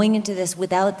going into this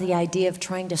without the idea of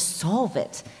trying to solve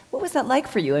it, what was that like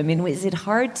for you? I mean, is it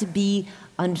hard to be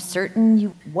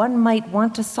uncertain? One might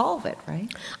want to solve it, right?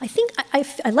 I think,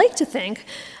 I like to think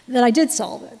that I did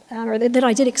solve it, or that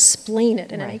I did explain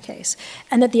it in any case,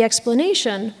 and that the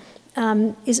explanation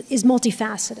is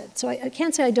multifaceted. So I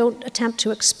can't say I don't attempt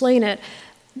to explain it.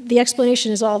 The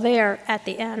explanation is all there at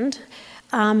the end,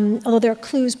 although there are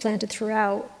clues planted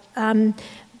throughout.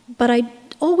 But I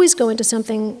always go into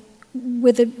something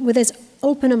with as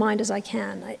open a mind as I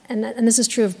can. And this is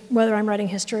true of whether I'm writing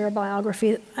history or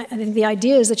biography. I think the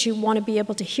idea is that you want to be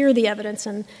able to hear the evidence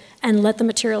and let the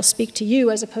material speak to you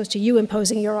as opposed to you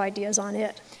imposing your ideas on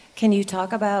it. Can you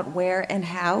talk about where and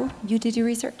how you did your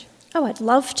research? Oh, I'd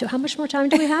love to. How much more time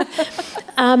do we have?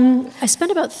 I spent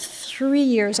about 3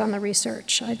 years on the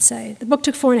research, I'd say. The book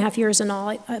took 4.5 years in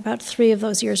all. About 3 of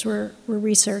those years were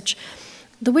research.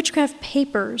 The witchcraft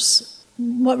papers,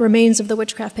 what remains of the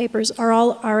witchcraft papers,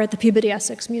 are at the Peabody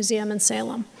Essex Museum in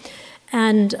Salem.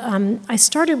 And I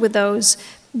started with those,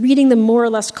 reading them more or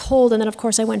less cold, and then, of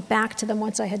course, I went back to them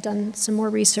once I had done some more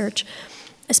research.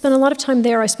 I spent a lot of time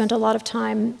there. I spent a lot of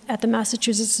time at the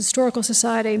Massachusetts Historical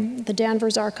Society, the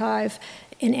Danvers Archive,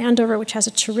 in Andover, which has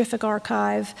a terrific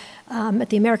archive, at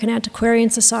the American Antiquarian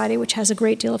Society, which has a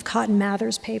great deal of Cotton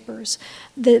Mather's papers.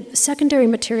 The secondary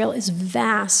material is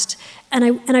vast, and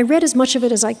I read as much of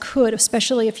it as I could,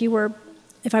 especially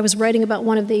if I was writing about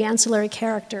one of the ancillary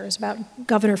characters, about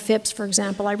Governor Phipps, for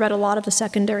example. I read a lot of the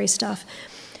secondary stuff.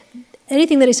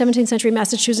 Anything that a 17th century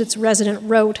Massachusetts resident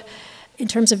wrote in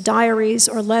terms of diaries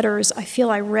or letters, I feel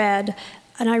I read,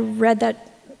 and I read that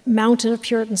mountain of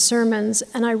Puritan sermons,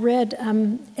 and I read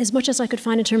as much as I could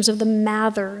find in terms of the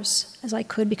Mathers as I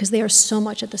could, because they are so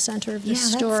much at the center of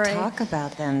this story. Let's talk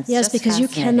about them. It's yes, just because you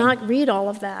cannot read all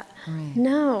of that. Right.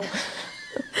 No.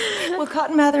 Well,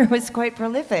 Cotton Mather was quite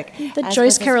prolific. The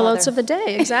Joyce Carol Oates of the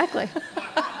day, exactly.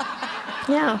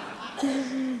 Yeah.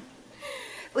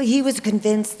 Well, he was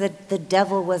convinced that the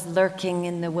devil was lurking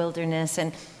in the wilderness,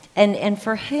 and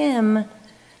for him,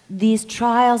 these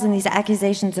trials and these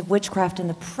accusations of witchcraft and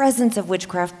the presence of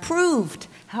witchcraft proved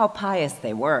how pious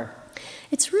they were.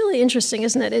 It's really interesting,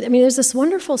 isn't it? I mean, there's this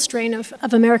wonderful strain of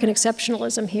American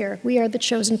exceptionalism here. We are the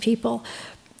chosen people.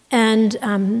 And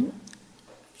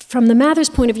from the Mather's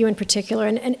point of view in particular,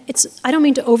 and I don't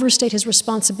mean to overstate his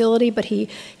responsibility, but he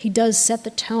does set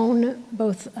the tone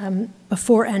both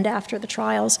before and after the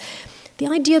trials. The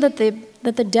idea that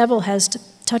the devil has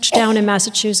touched down in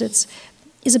Massachusetts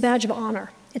is a badge of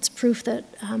honor. It's proof that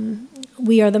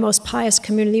we are the most pious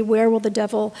community. Where will the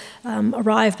devil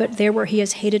arrive but there where he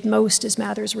is hated most, is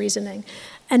Mather's reasoning.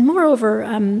 And moreover,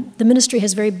 the ministry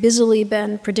has very busily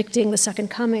been predicting the second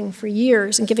coming for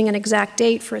years and giving an exact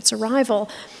date for its arrival.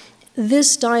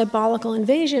 This diabolical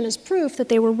invasion is proof that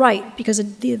they were right, because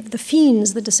the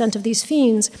fiends, the descent of these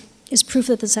fiends, is proof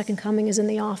that the second coming is in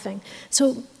the offing.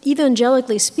 So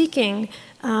evangelically speaking,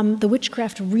 the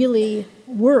witchcraft really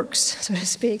works, so to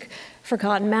speak, for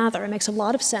Cotton Mather. It makes a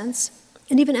lot of sense.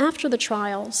 And even after the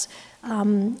trials,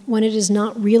 when it is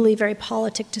not really very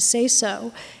politic to say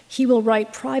so, he will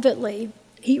write privately.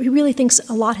 He really thinks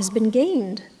a lot has been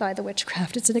gained by the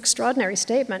witchcraft. It's an extraordinary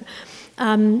statement.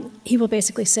 He will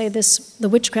basically say the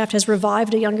witchcraft has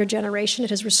revived a younger generation.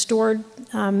 It has restored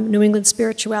New England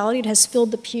spirituality. It has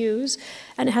filled the pews,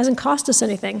 and it hasn't cost us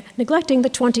anything, neglecting the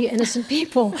 20 innocent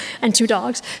people and 2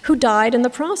 dogs who died in the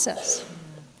process.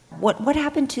 What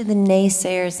happened to the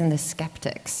naysayers and the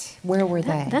skeptics? Where were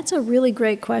they? That's a really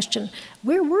great question.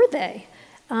 Where were they?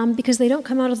 Because they don't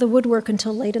come out of the woodwork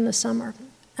until late in the summer.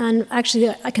 And actually,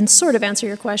 I can sort of answer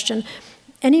your question.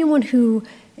 Anyone who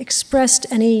expressed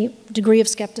any degree of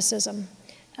skepticism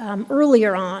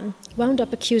earlier on wound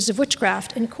up accused of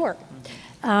witchcraft in court.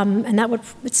 And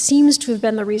it seems to have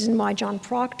been the reason why John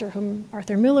Proctor, whom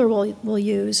Arthur Miller will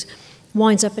use,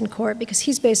 winds up in court, because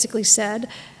he's basically said,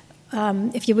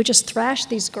 if you would just thrash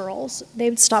these girls, they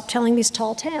would stop telling these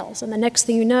tall tales. And the next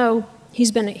thing you know, he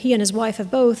and his wife have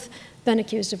both been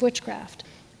accused of witchcraft.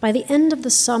 By the end of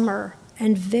the summer,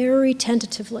 and very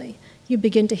tentatively, you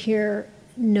begin to hear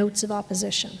notes of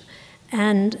opposition.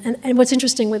 And what's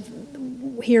interesting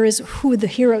here is who the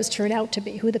heroes turn out to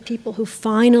be, who the people who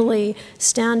finally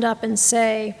stand up and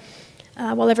say,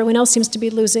 while everyone else seems to be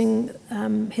losing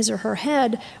his or her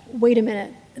head, wait a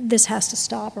minute, this has to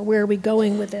stop, or where are we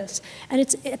going with this? And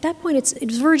at that point,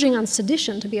 it's verging on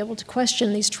sedition to be able to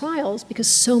question these trials, because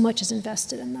so much is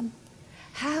invested in them.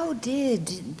 How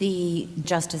did the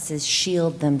justices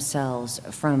shield themselves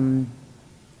from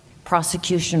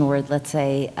prosecution, or let's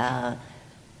say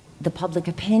the public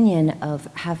opinion of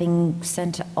having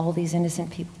sent all these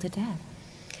innocent people to death?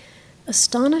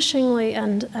 Astonishingly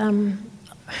and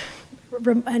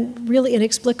really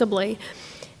inexplicably,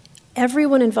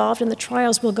 everyone involved in the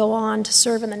trials will go on to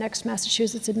serve in the next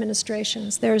Massachusetts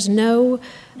administrations. There's no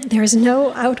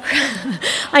outcry.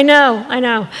 I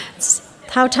know. It's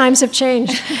how times have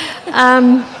changed.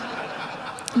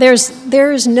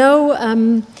 There's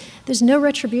no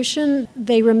retribution.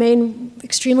 They remain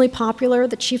extremely popular.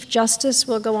 The Chief Justice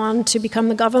will go on to become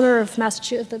the governor of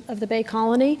Massachusetts, of the Bay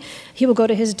Colony. He will go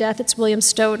to his death. It's William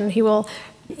Stoughton. He will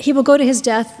go to his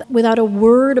death without a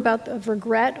word of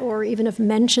regret or even of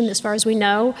mention, as far as we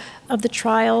know, of the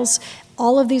trials.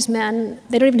 All of these men,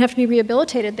 they don't even have to be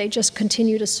rehabilitated. They just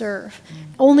continue to serve.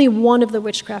 Only one of the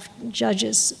witchcraft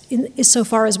judges, so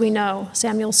far as we know,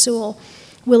 Samuel Sewell,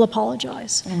 will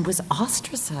apologize. And was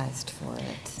ostracized for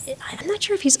it. I'm not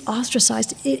sure if he's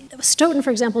ostracized. Stoughton,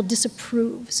 for example,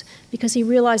 disapproves because he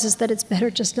realizes that it's better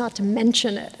just not to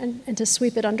mention it and to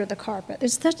sweep it under the carpet.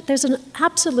 There's an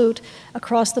absolute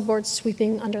across-the-board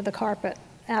sweeping under the carpet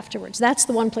afterwards. That's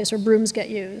the one place where brooms get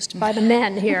used by the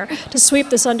men here to sweep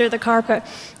this under the carpet.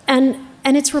 And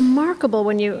it's remarkable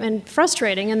and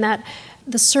frustrating in that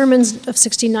the sermons of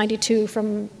 1692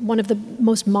 from one of the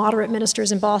most moderate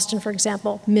ministers in Boston, for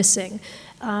example, missing.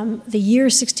 the year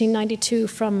 1692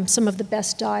 from some of the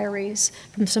best diaries,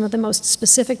 from some of the most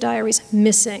specific diaries,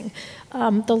 missing.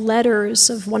 The letters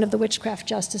of one of the witchcraft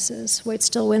justices,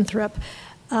 Waitstill Winthrop,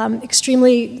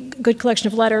 extremely good collection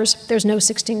of letters. There's no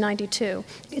 1692.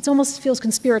 It almost feels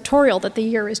conspiratorial that the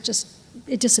year is just,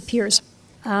 it disappears.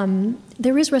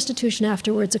 There is restitution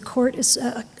afterwards.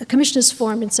 A commission is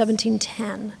formed in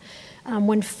 1710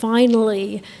 when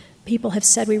finally people have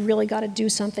said, we really got to do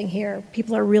something here.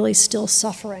 People are really still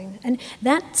suffering. And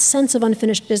that sense of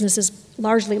unfinished business is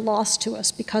largely lost to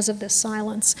us because of this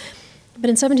silence. But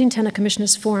in 1710, a commission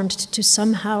is formed to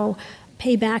somehow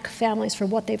pay back families for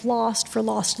what they've lost, for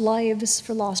lost lives,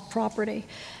 for lost property.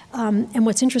 And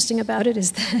what's interesting about it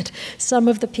is that some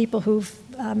of the people who've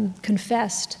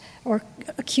confessed or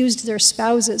accused their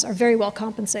spouses are very well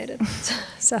compensated.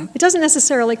 So it doesn't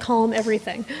necessarily calm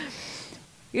everything.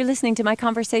 You're listening to my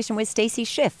conversation with Stacy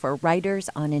Schiff for Writers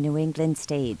on a New England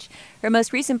Stage. Her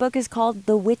most recent book is called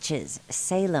The Witches,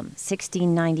 Salem,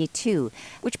 1692,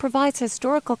 which provides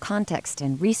historical context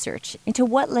and research into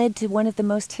what led to one of the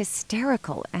most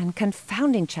hysterical and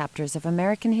confounding chapters of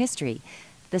American history,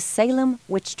 the Salem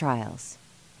witch trials.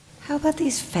 How about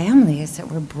these families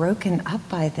that were broken up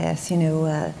by this?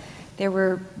 There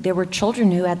were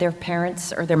children who had their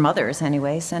parents, or their mothers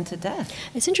anyway, sent to death.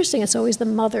 It's interesting, it's always the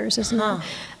mothers, isn't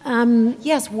it?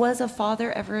 Yes, was a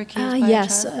father ever accused by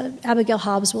yes, a child? Abigail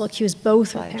Hobbs will accuse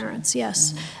both her parents,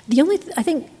 yes. The only, I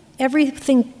think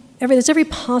there's every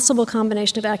possible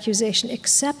combination of accusation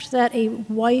except that a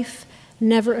wife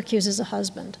never accuses a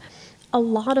husband. A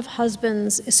lot of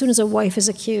husbands, as soon as a wife is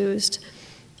accused,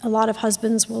 a lot of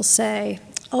husbands will say,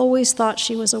 always thought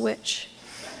she was a witch.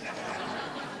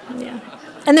 Yeah.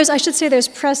 And there's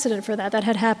precedent for that. That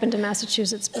had happened in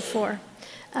Massachusetts before.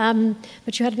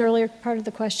 But you had an earlier part of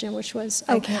the question, which was,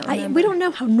 we don't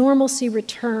know how normalcy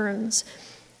returns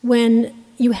when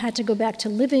you had to go back to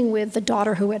living with the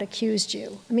daughter who had accused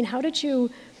you. I mean, how did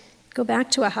you go back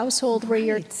to a household where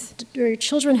your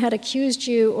children had accused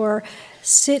you, or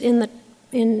sit in a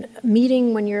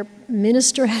meeting when your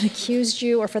minister had accused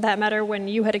you, or for that matter, when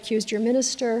you had accused your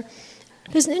minister?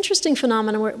 There's an interesting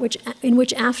phenomenon in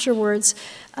which afterwards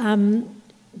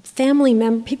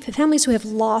families who have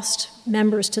lost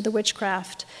members to the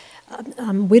witchcraft,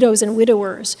 widows and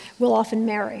widowers, will often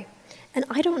marry. And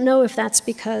I don't know if that's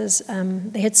because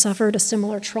they had suffered a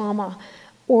similar trauma,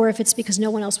 or if it's because no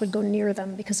one else would go near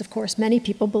them, because of course many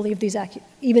people believed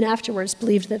even afterwards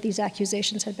believed that these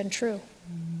accusations had been true.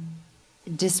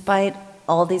 Despite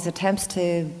all these attempts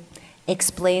to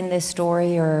explain this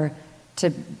story or to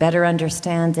better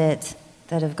understand it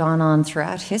that have gone on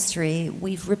throughout history,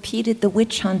 we've repeated the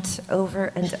witch hunt over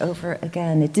and over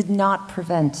again. It did not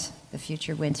prevent the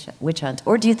future witch hunt.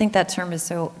 Or do you think that term is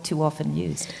so too often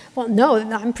used? Well, no,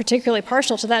 I'm particularly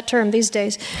partial to that term these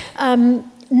days.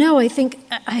 No, I think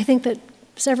that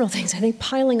several things. I think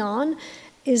piling on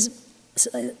is,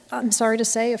 I'm sorry to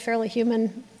say, a fairly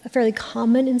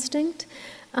common instinct.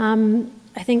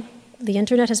 I think the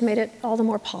internet has made it all the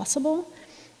more possible.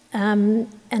 And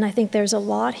I think there's a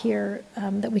lot here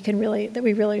that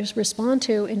we really respond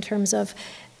to in terms of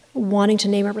wanting to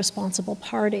name a responsible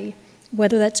party,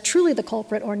 whether that's truly the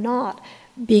culprit or not.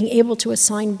 Being able to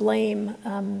assign blame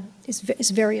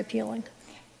is very appealing.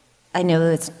 I know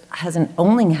it hasn't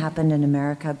only happened in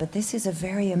America, but this is a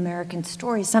very American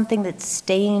story, something that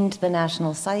stained the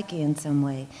national psyche in some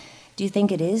way. Do you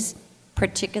think it is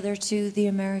particular to the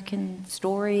American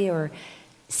story or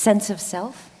sense of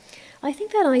self? I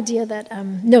think that idea that,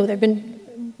 no, there have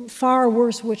been far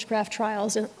worse witchcraft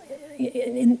trials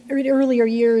in earlier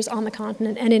years on the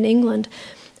continent and in England.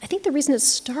 I think the reason it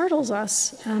startles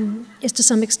us is to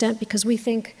some extent because we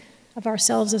think of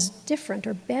ourselves as different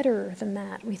or better than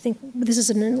that. We think this is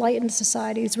an enlightened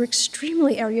society. We're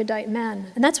extremely erudite men.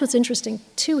 And that's what's interesting,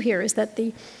 too, here, is that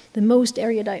the most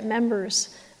erudite members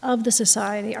of the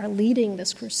society are leading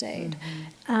this crusade.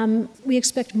 We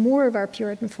expect more of our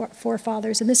Puritan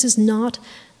forefathers, and this is not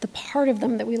the part of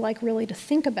them that we like really to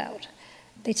think about.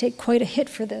 They take quite a hit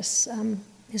for this,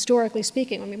 historically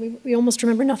speaking. I mean, we almost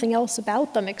remember nothing else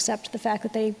about them except the fact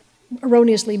that they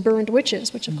erroneously burned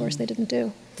witches, which of course they didn't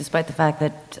do. Despite the fact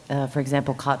that, for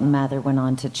example, Cotton Mather went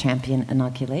on to champion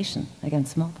inoculation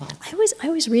against smallpox. I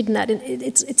always read in that,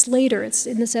 it's later, it's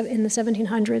in the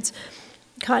 1700s.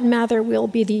 Cotton Mather will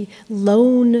be the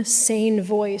lone sane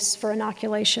voice for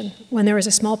inoculation when there was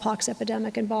a smallpox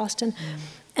epidemic in Boston.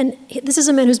 And this is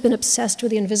a man who's been obsessed with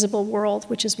the invisible world,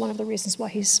 which is one of the reasons why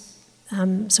he's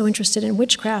so interested in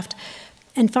witchcraft.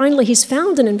 And finally, he's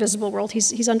found an invisible world.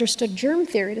 He's understood germ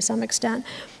theory to some extent.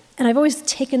 And I've always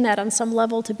taken that on some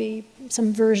level to be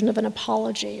some version of an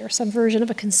apology or some version of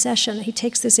a concession. He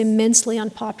takes this immensely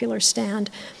unpopular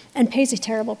stand and pays a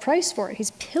terrible price for it.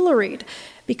 He's pilloried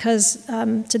because,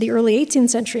 to the early 18th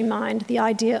century mind, the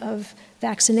idea of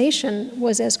vaccination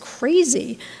was as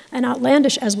crazy and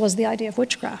outlandish as was the idea of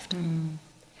witchcraft. Mm.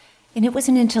 And it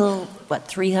wasn't until,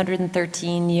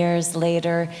 313 years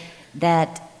later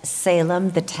that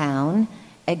Salem, the town,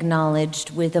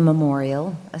 acknowledged with a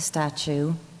memorial, a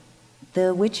statue,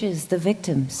 the witches, the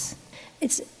victims.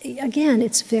 It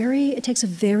takes a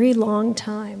very long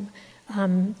time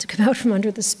to come out from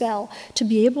under the spell, to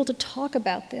be able to talk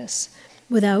about this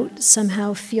without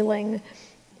somehow feeling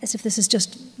as if this is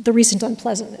just the recent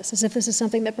unpleasantness, as if this is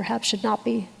something that perhaps should not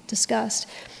be discussed.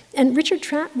 And Richard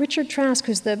Trask,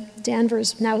 who's the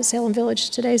Danvers, now Salem Village,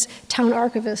 today's town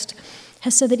archivist,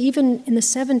 has said that even in the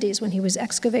 70s, when he was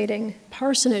excavating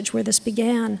Parsonage, where this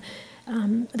began,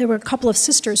 there were a couple of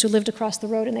sisters who lived across the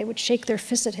road, and they would shake their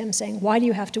fists at him, saying, "Why do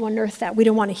you have to unearth that? We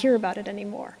don't want to hear about it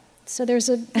anymore." So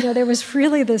there was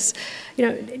really this,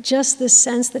 just this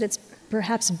sense that it's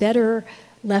perhaps better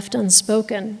left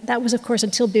unspoken. That was, of course,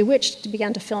 until Bewitched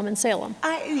began to film in Salem.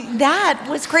 That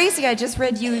was crazy. I just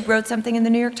read you wrote something in the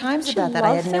New York Times about that.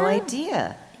 I had no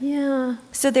idea. Yeah.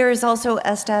 So there is also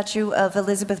a statue of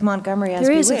Elizabeth Montgomery as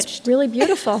Bewitched. There is. It's really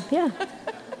beautiful, yeah.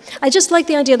 I just like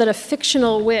the idea that a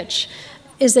fictional witch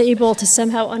is able to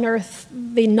somehow unearth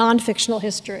the non-fictional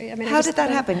history. How did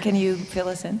that happen? Can you fill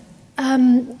us in?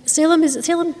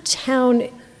 Salem town,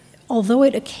 although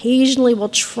it occasionally will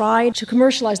try to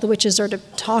commercialize the witches or to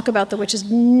talk about the witches,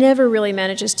 never really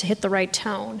manages to hit the right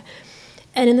tone.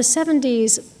 And in the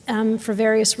 70s, for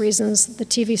various reasons, the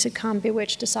TV sitcom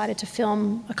Bewitched decided to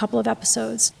film a couple of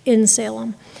episodes in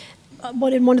Salem.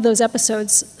 But in one of those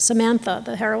episodes, Samantha,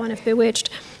 the heroine of Bewitched,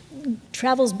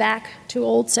 travels back to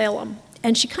Old Salem,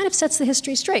 and she kind of sets the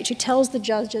history straight. She tells the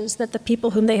judges that the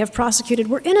people whom they have prosecuted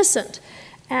were innocent,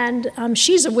 and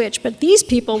she's a witch, but these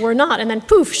people were not, and then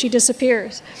poof, she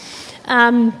disappears.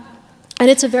 And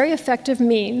it's a very effective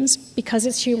means, because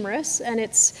it's humorous, and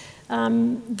it's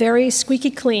very squeaky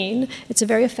clean. It's a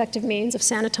very effective means of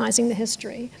sanitizing the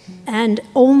history. And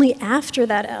only after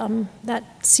that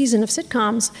season of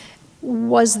sitcoms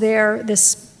was there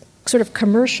this sort of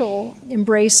commercial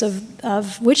embrace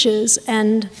of witches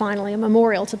and finally a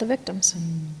memorial to the victims.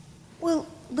 Well,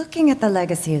 looking at the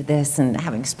legacy of this and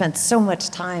having spent so much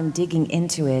time digging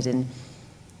into it and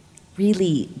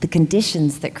really the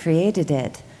conditions that created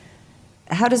it,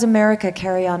 how does America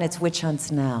carry on its witch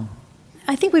hunts now?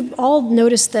 I think we've all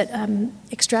noticed that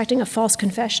extracting a false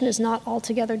confession is not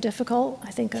altogether difficult.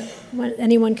 I think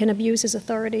anyone can abuse his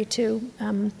authority to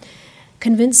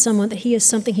convince someone that he is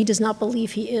something he does not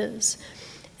believe he is.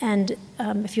 And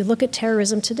if you look at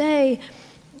terrorism today,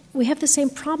 we have the same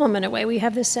problem in a way. We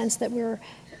have this sense that we're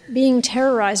being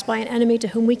terrorized by an enemy to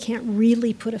whom we can't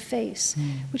really put a face,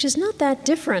 which is not that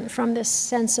different from this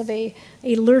sense of a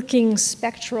lurking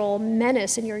spectral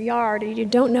menace in your yard. You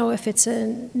don't know if it's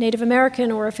a Native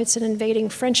American or if it's an invading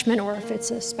Frenchman or if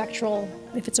it's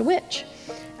a witch.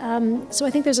 So I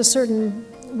think there's a certain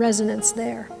resonance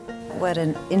there. What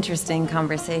an interesting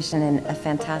conversation and a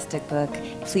fantastic book.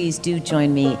 Please do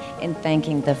join me in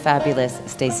thanking the fabulous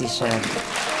Stacy Schiff.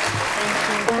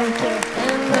 Thank you.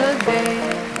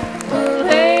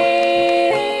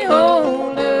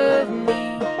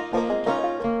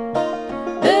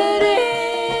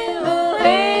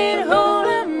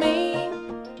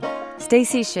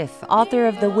 Stacy Schiff, author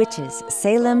of The Witches,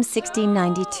 Salem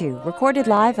 1692, recorded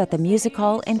live at the Music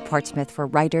Hall in Portsmouth for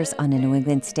Writers on a New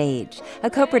England Stage, a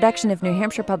co-production of New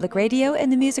Hampshire Public Radio and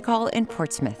the Music Hall in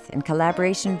Portsmouth in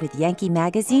collaboration with Yankee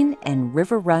Magazine and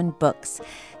River Run Books.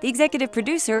 The executive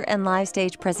producer and live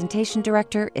stage presentation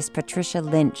director is Patricia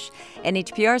Lynch.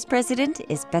 NHPR's president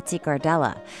is Betsy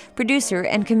Gardella. Producer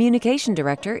and communication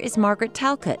director is Margaret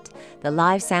Talcott. The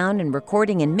live sound and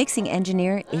recording and mixing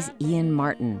engineer is Ian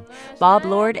Martin. Bob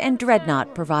Lord and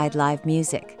Dreadnought provide live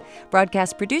music.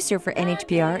 Broadcast producer for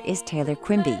NHPR is Taylor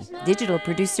Quimby. Digital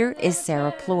producer is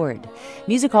Sarah Plord.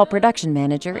 Music Hall production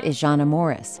manager is Jana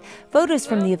Morris. Photos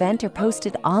from the event are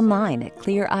posted online at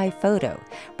Clear Eye Photo.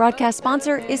 Broadcast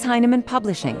sponsor is Heinemann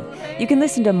Publishing. You can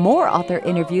listen to more author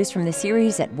interviews from the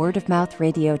series at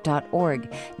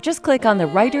wordofmouthradio.org. Just click on the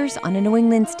Writers on a New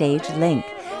England Stage link.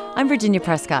 I'm Virginia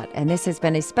Prescott, and this has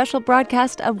been a special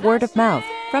broadcast of Word of Mouth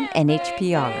from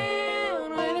NHPR.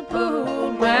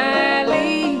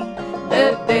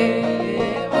 That day